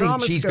day I didn't at think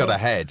drama she's school. got a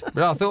head,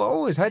 but I thought,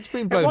 oh, his head's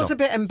been blown It off. was a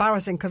bit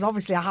embarrassing because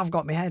obviously I have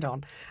got my head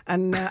on,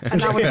 and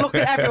I was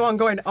looking at everyone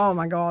going, "Oh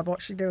my God,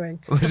 what's she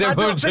doing?" Was I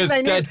everyone don't think just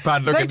they knew.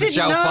 deadpan looking They at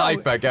Michelle didn't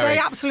know. Pfeiffer going? They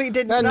absolutely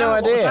didn't They had know no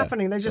what was idea.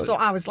 happening. They just thought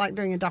I was like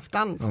doing a daft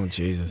dance. Oh,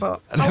 Jesus. But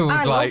And everyone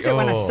was I like, loved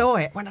it when I oh. saw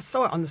it. When I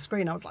saw it on the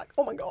screen, I was like,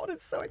 "Oh my God,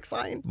 it's so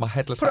exciting!" My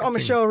headless Put it on my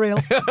acting. show reel.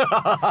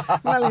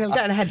 Well, he'll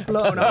get a head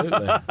blown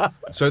off.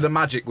 So the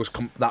magic was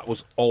that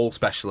was all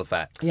special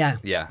effects. Yeah.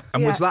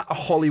 And Yeah. was that a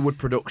Hollywood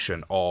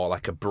production or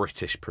like a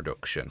British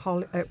production?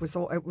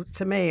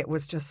 To me, it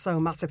was just so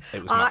massive.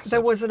 It was massive.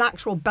 There was an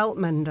actual belt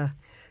mender,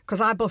 because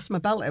I bust my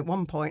belt at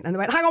one point, and they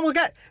went, "Hang on, we'll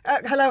get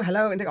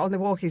hello," and they got on the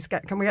walkies.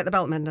 Can we get the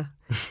belt mender?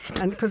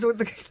 And because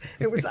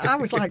I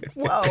was like,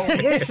 "Whoa,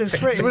 this is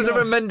pretty." So was there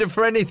a mender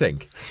for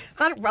anything?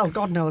 Well,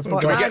 God knows. But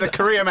Can we get the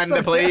career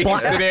mender, please? De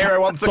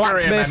Niro wants a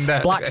career mender.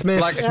 Blacksmith.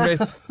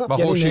 My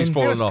horseshoe's It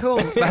fallen was off.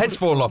 cool. My head's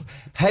fallen off.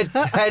 Head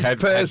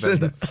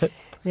person.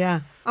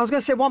 Yeah. I was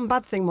going to say one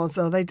bad thing was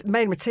though they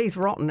made my teeth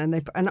rotten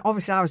and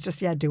obviously I was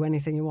just do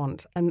anything you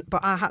want but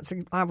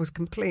I was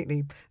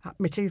completely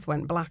my teeth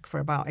went black for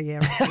about a year.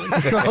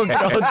 Oh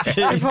God,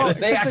 Jesus!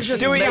 They actually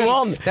Do what you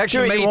want. They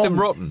actually Do what you made them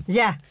want. rotten.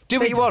 Yeah. Do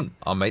what you want.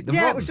 I'll make them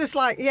Yeah, rotten. it was just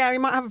like, you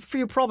might have a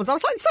few problems. I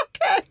was like, it's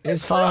okay.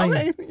 It's You know what I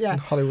fine. mean? Yeah.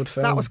 Hollywood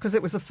film. That was because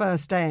it was the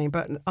first day,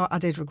 but I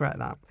did regret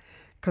that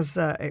because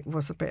it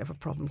was a bit of a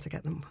problem to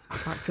get them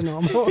back to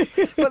normal.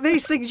 But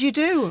these things you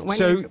do when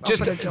you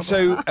offered a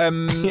job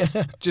like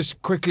that.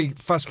 just quickly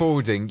fast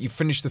forwarding. You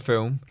finished the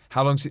film.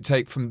 How long does it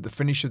take from the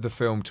finish of the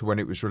film to when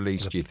it was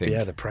released? Do you think?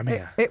 Yeah, the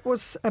premiere. It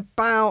was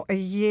about a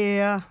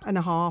year and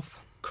a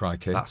half.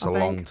 Crikey, That's I a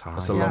think. long time.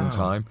 that's a long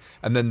time.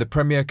 And then the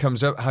premiere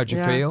comes up. How do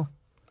you Yeah. feel?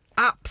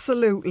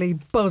 Absolutely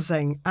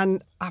buzzing,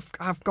 and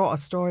I've got a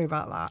story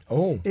about that.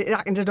 Oh.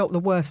 That ended up the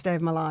worst day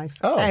of my life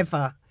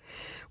ever.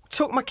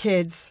 Took my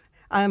kids,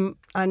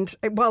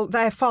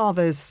 their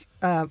father's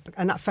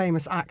and that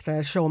famous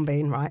actor Sean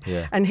Bean, right?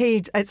 Yeah. And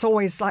it's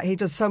always like he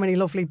does so many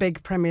lovely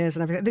big premieres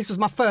and everything. This was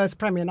my first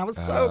premiere, and I was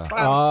so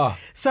proud.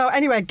 So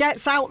anyway,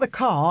 gets out the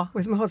car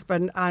with my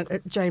husband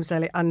and James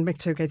Daly and my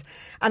two kids,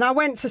 and I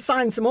went to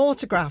sign some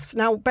autographs.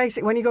 Now,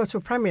 basically, when you go to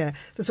a premiere,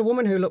 there's a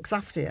woman who looks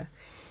after you.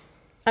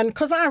 And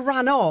because I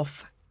ran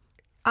off,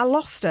 I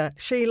lost her.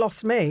 She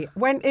lost me.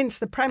 Went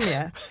into the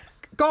premiere,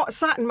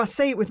 sat in my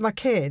seat with my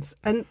kids,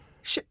 and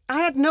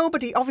I had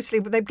nobody. Obviously,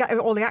 they'd get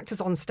all the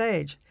actors on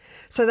stage,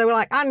 so they were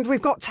like, "And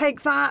we've got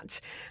take that,"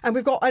 and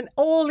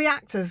all the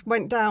actors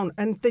went down,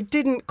 and they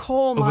didn't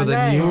call my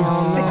name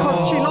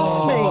because she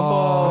lost me.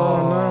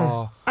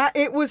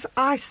 It was.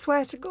 I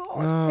swear to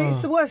God,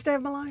 it's the worst day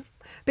of my life.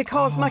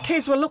 Because my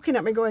kids were looking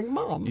at me going,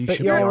 "Mom, But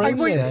you're in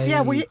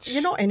it.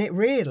 you're not in it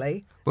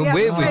really." When Yeah,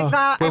 we're take with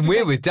that, when we're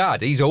everything. with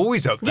Dad, he's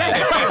always up there.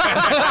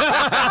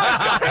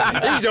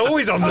 He's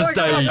always on the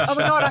stage. Oh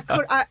my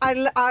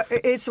God!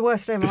 It's the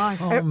worst day of my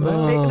life.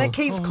 And it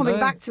keeps coming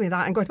back to me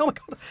that and going, "Oh my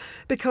God,"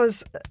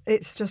 because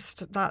it's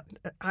just that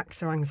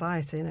actor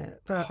anxiety in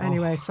it. But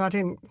anyway, so I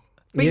didn't.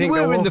 But you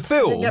were in the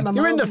film. Didn't get my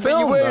You're in the moment. film,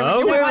 You were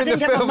though. in I the didn't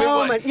get film. my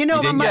moment. You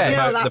know, You my, didn't you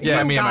know get that the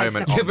premiere guys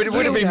moment. know. Yeah, but it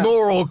would have been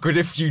more awkward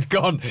if you'd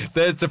gone.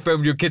 There's the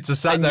film. Your kids are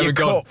sat And there you and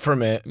gone. cut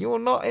from it. You're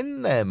not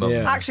in there, Mum.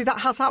 Yeah. Actually, that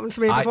has happened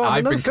to me before. I've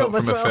Another been cut film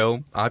as from a well.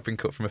 film. I've been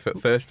cut from a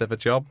first ever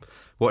job.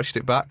 Watched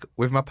it back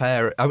with my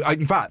parents.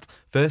 In fact,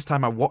 first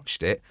time I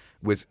watched it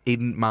was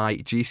in my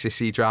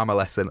GCSE drama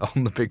lesson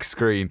on the big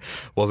screen.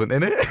 Wasn't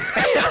in it.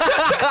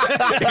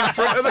 In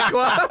front of the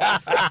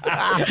class.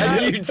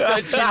 And you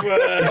said you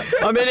were.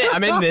 I'm in it.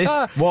 I'm in this.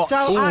 What?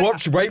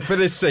 Don't- Wait for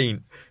this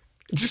scene.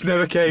 Just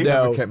never came.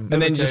 No. Never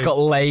And then just got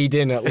laid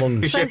in at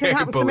lunch. Same thing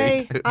happened to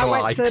me. bullied. I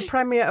went to Like. the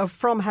premiere of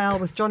From Hell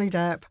with Johnny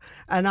Depp,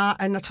 and I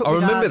took I my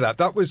dad. remember that.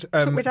 That was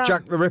my dad.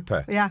 Jack the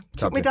Ripper. Yeah,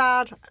 took my Something.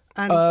 dad,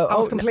 and I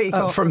was completely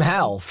cut. From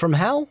hell. From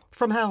hell.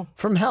 From Hell.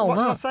 From Hell. What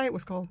did I that. say it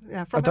was called?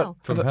 Yeah, From Hell.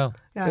 From hell.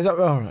 Yeah. Is that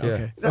right?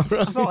 Yeah. Okay.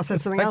 I thought I said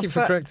something Thank else. you for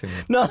but- correcting me.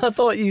 No, I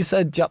thought you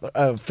said Jack.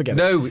 Forget it.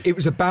 No, it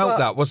was about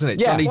that, wasn't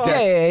it? Yeah. Johnny Yeah,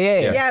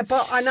 Depp. yeah. Yeah,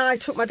 but I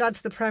took my dad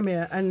to the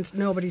premiere, and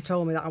nobody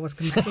told me that I was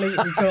completely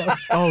cut.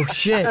 Oh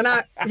shit. And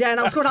I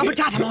was going, "Oh, but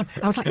Dad, I'm on."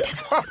 I was like, "Dad,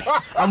 I'm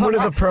on." I'm one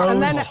of the pros.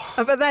 And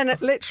then,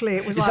 literally,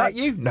 it was Is like,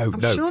 that you? No, I'm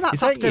no. sure that's Is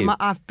that after you?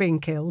 I've been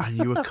killed. And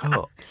you were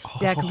cut.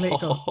 Yeah, completely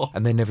cut.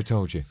 And they never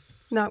told you.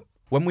 No.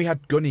 When we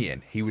had Gunny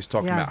in, he was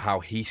talking Yeah. about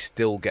how he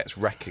still gets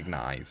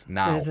recognised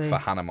now Does he? for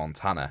Hannah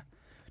Montana.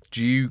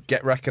 Do you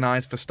get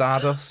recognised for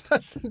Stardust?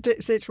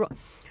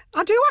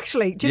 I do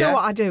actually. Do you Yeah. know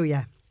what I do?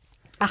 Yeah,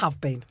 I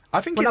have been.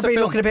 I think when it's I've a been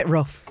film- looking a bit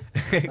rough.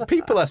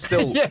 People are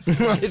still Yes,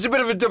 it's a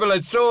bit of a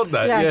double-edged sword,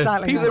 there. Yeah,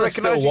 exactly. people No. are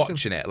still recognise you.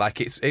 watching it. Like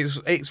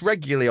it's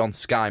regularly on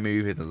Sky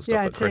Movies and stuff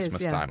Yeah, at it is,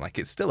 Christmas yeah. time. Like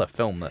it's still a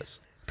film that's.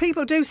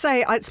 People do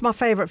say it's my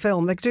favourite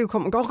film. They do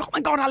come and go, "Oh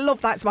my God, I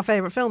love that. It's my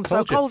favourite film." So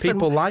Told you, Colson,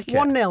 people like it.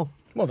 1-0.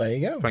 Well, there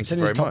you go. Thank It's you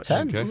in his very top much.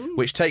 10.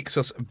 Which takes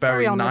us very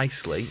Very honoured.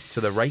 nicely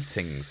to the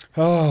ratings.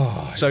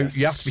 Oh, So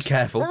you have to be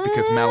careful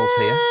because Mel's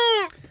here.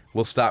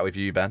 We'll start with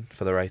you, Ben,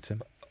 for the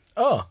rating.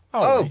 Oh.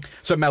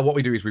 So Mel, what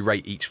we do is we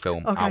rate each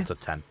film Okay. out of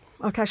 10.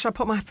 Okay, should I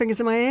put my fingers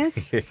in my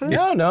ears? for this?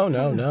 No. No,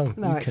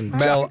 You it's can. fine.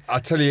 Mel, I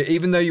tell you,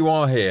 even though you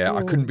are here,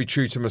 I couldn't be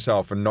true to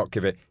myself and not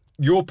give it.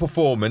 Your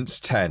performance,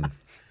 10.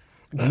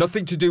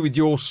 Nothing to do with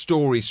your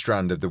story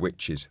strand of The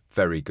Witches.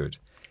 Very good.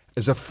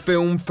 As a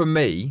film for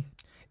me,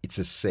 it's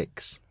a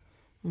 6.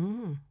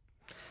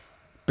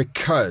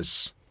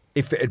 Because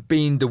if it had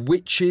been The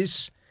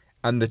Witches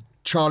and the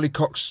Charlie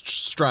Cox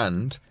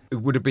strand, it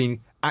would have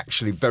been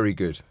actually very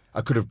good.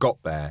 I could have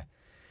got there.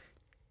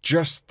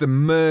 Just the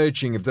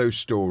merging of those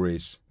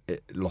stories,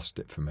 it lost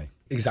it for me.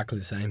 Exactly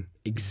the same.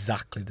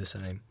 Exactly the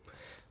same.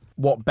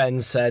 What Ben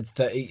said,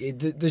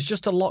 that there's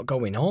just a lot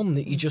going on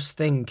that you just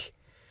think,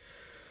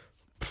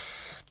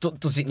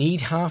 does it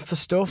need half the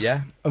stuff?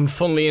 Yeah. And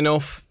funnily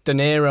enough, De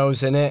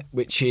Niro's in it,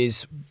 which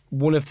is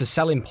one of the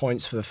selling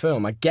points for the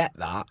film. I get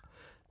that.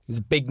 He's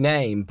a big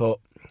name, but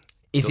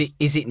is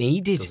it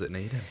needed? Does it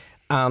need him?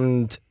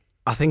 And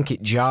I think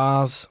it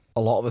jars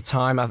a lot of the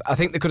time. I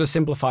think they could have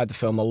simplified the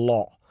film a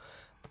lot.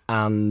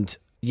 And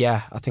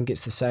yeah, I think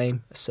it's the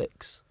same, a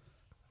 6.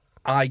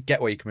 I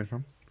get where you're coming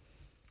from.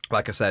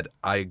 Like I said,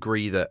 I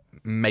agree that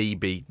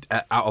maybe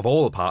out of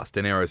all the parts,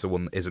 De Niro's the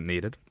one that isn't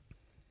needed.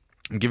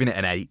 I'm giving it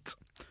an 8,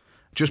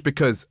 just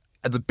because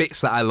the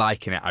bits that I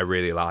like in it, I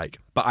really like.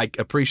 But I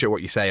appreciate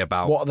what you say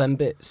about What are them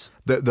bits?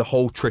 the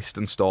whole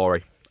Tristan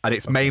story, and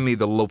it's mainly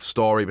the love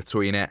story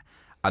between it,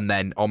 and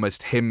then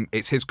almost him.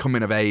 It's his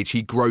coming of age.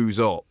 He grows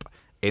up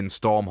in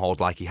Stormhold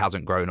like he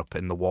hasn't grown up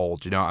in The Wall.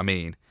 Do you know what I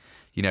mean?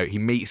 You know, he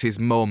meets his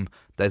mum.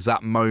 There's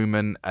that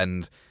moment,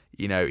 and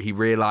you know, he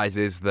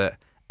realizes that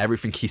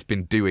everything he's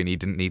been doing, he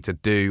didn't need to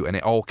do, and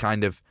it all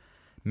kind of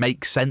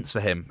makes sense for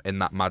him in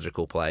that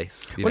magical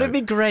place. Would it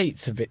be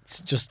great if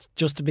it's just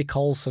to be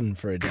Coulson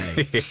for a day?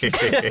 Do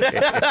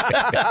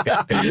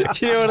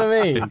you know what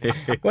I mean?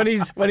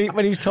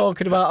 When he's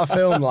talking about a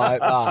film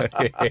like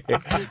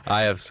that.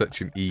 I have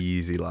such an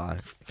easy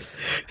life.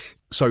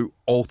 So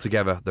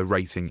altogether, the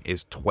rating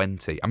is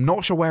 20. I'm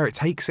not sure where it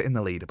takes it in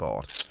the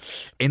leaderboard.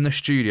 In the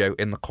studio,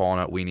 in the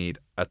corner, we need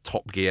a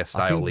Top Gear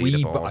style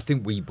leaderboard. I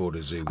think We Bought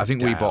a Zoo. I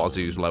think We Bought a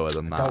Zoo's lower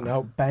than that. I don't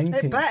know. Ben,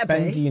 It better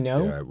Ben, be. do you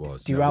know? Yeah, it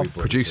was. Do you No, have We Bought a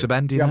Producer Zoo.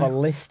 Ben, do do you you have a know?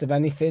 list of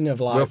anything of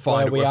like We'll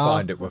find where it. we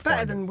are? We'll Better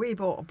find it. than We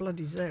Bought a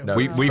Bloody Zoo. No,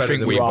 We it's better think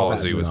than We You are Bought a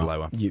better Zoo than is that.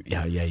 lower.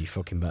 Yeah, you're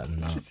fucking better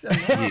than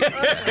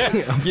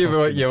that.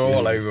 You're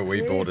all over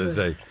We Bought a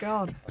Zoo. Jesus,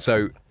 God.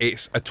 So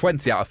it's a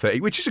 20 out of 30,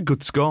 which is a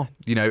good score,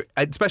 you know,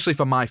 especially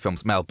for my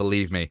films. Mel,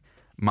 believe me,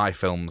 my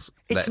films,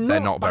 they're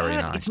not very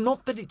bad. nice. It's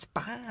not that it's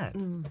bad.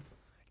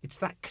 It's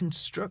that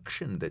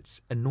construction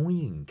that's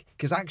annoying.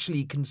 Because actually,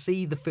 you can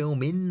see the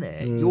film in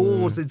there.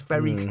 Yours is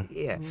very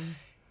clear.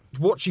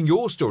 Watching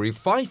your story,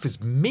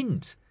 Pfeiffer's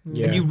mint.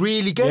 Yeah. And you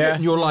really get Yeah. it.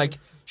 And you're like,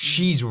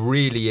 she's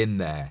really in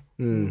there.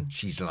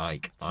 She's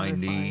like, I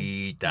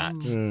need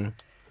that.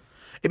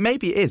 It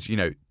maybe is, you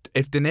know,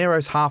 if De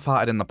Niro's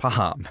half-hearted in the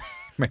part,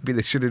 maybe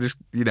they should have just,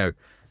 you know,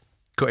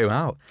 cut him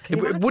out. Can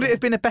you Would imagine? it have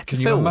been a better Can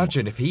you film?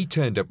 imagine if he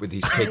turned up with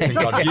his kids and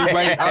gone, you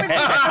wait.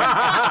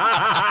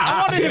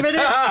 I wanted a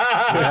minute.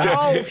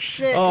 Oh,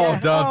 shit. Oh, yeah.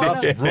 Dad,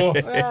 that's no.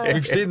 rough.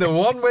 We've seen the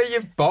one where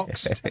you've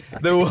boxed,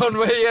 the one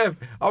where you.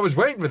 I was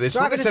waiting for this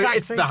one. Driving a So taxi.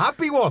 it's the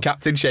happy one.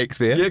 Captain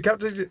Shakespeare. Yeah,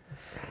 Captain.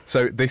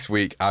 So this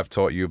week I've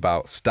taught you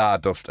about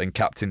Stardust and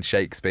Captain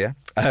Shakespeare.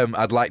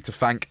 I'd like to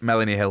thank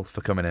Melanie Hill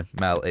for coming in.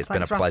 Mel, it's Thanks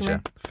been a for having pleasure.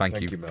 me. Thank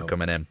Thank you you, for Mel.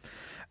 coming in.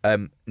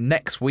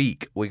 Next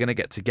week we're going to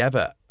get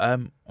together.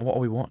 What are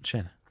we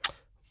watching?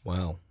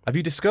 Well, Have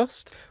you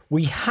discussed?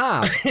 we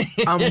have,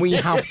 and we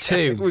have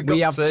two. got We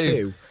have two.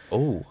 two.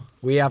 Oh,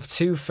 We have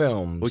two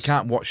films. we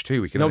can't watch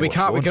two. We can. No, only we watch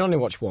can't. We one. can only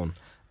watch one.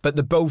 But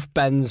they're both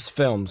Ben's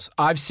films.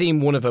 I've seen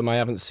one of them. I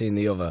haven't seen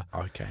the other.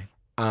 Okay.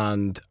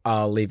 And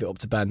I'll leave it up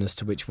to Ben as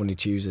to which one he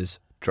chooses.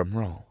 Drum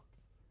roll.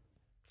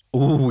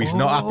 Oh, he's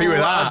not happy with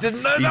that. I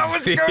didn't know that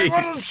was going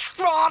on the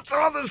spot.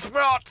 On the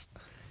spot.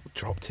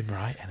 Dropped him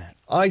right in it.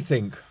 I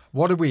think.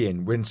 What are we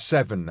in? We're in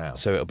 7 now.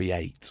 So it'll be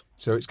 8.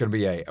 So it's going to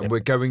be 8. And we're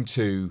going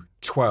to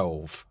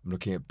 12. I'm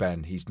looking at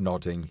Ben. He's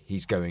nodding.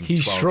 He's going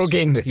He's 12.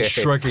 shrugging. He's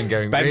shrugging,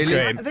 going, Ben's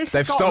really? going. This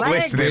They've has got stopped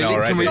legs. listening This has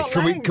already. got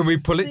Can we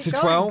legs. pull it Keep to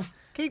going. 12?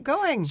 Keep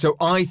going. So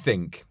I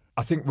think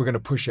we're going to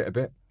push it a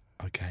bit.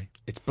 Okay.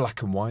 It's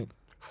black and white.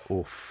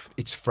 Oof.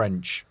 It's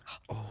French.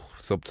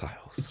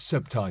 Subtitles. It's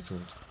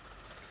subtitled.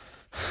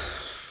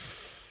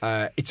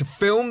 It's a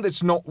film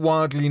that's not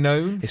widely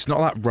known. It's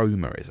not like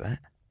Roma, is it?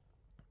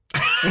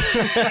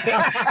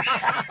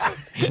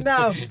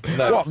 No.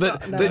 What,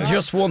 that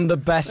just won the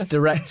best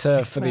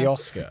director for the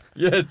Oscar.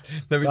 Yes,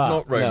 no, it's That-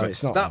 not Roma. no,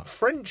 it's not that that.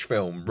 French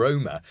film,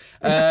 Roma.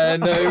 No,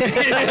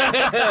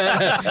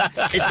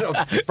 it's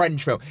not a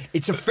French film.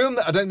 It's a film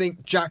that I don't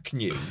think Jack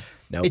knew.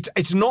 No.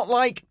 It's not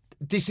like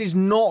this is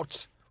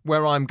not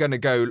where I'm going to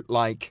go.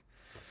 Like,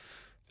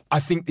 I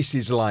think this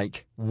is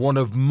like one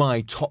of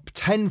my top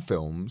 10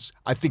 films.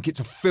 I think it's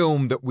a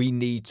film that we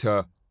need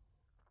to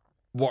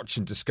watch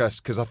and discuss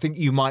because I think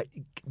you might,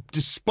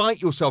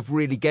 despite yourself,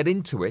 really get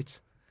into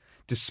it.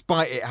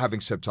 Despite it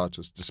having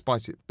subtitles,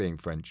 despite it being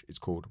French, it's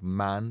called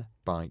Man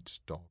Bites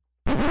Dog.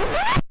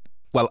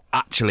 Well,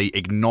 actually,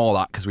 ignore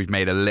that because we've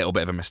made a little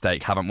bit of a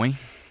mistake, haven't we?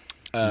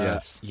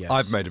 Yes.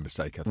 I've made a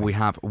mistake, I think. We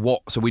have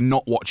what? So we're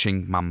not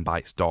watching Man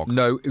Bites Dog.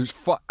 No, it was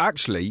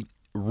actually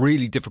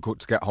really difficult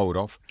to get hold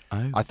of.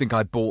 Oh. I think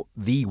I bought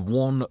the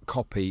one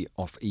copy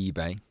off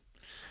eBay.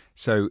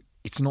 So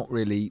it's not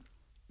really...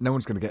 No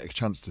one's going to get a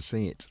chance to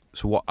see it.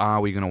 So what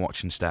are we going to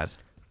watch instead?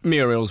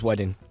 Muriel's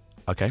Wedding,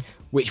 Okay.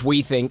 which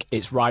we think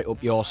it's right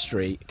up your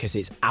street because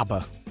it's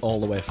ABBA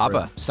all the way through.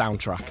 ABBA?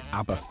 Soundtrack,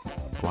 ABBA.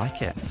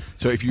 Like it.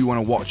 So if you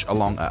want to watch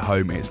along at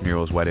home, it's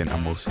Muriel's Wedding,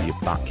 and we'll see you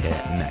back here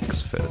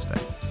next Thursday.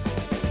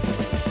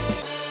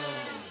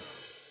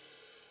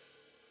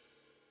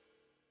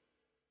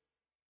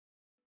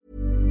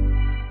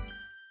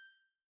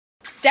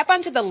 Step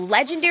onto the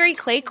legendary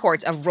clay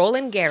courts of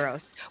Roland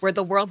Garros, where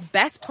the world's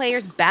best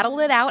players battle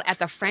it out at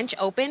the French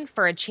Open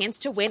for a chance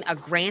to win a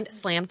Grand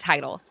Slam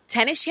title.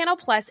 Tennis Channel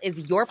Plus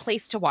is your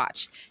place to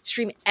watch.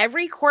 Stream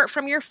every court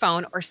from your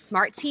phone or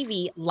smart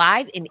TV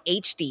live in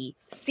HD.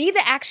 See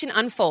the action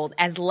unfold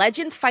as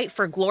legends fight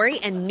for glory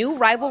and new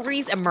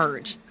rivalries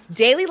emerge.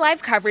 Daily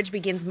live coverage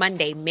begins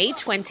Monday, May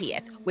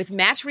 20th, with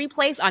match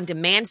replays on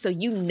demand so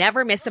you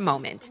never miss a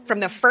moment. From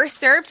the first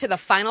serve to the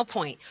final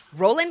point,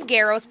 Roland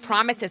Garros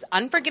promises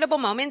unforgettable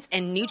moments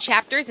and new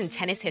chapters in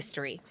tennis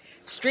history.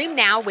 Stream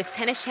now with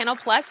Tennis Channel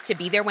Plus to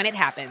be there when it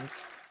happens.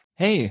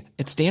 Hey,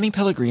 it's Danny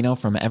Pellegrino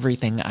from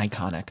Everything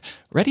Iconic.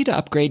 Ready to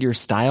upgrade your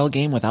style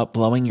game without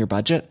blowing your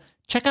budget?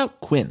 Check out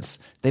Quince.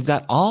 They've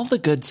got all the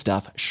good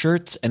stuff,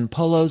 shirts and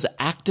polos,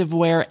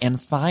 activewear,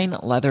 and fine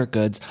leather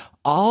goods,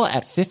 all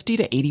at 50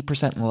 to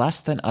 80%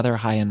 less than other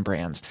high-end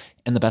brands.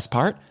 And the best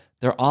part?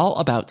 They're all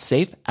about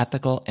safe,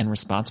 ethical, and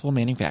responsible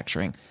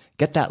manufacturing.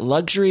 Get that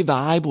luxury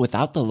vibe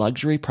without the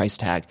luxury price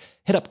tag.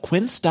 Hit up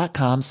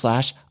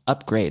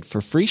quince.com/upgrade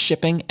for free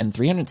shipping and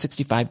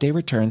 365-day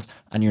returns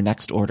on your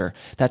next order.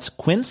 That's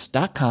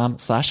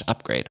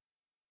quince.com/upgrade.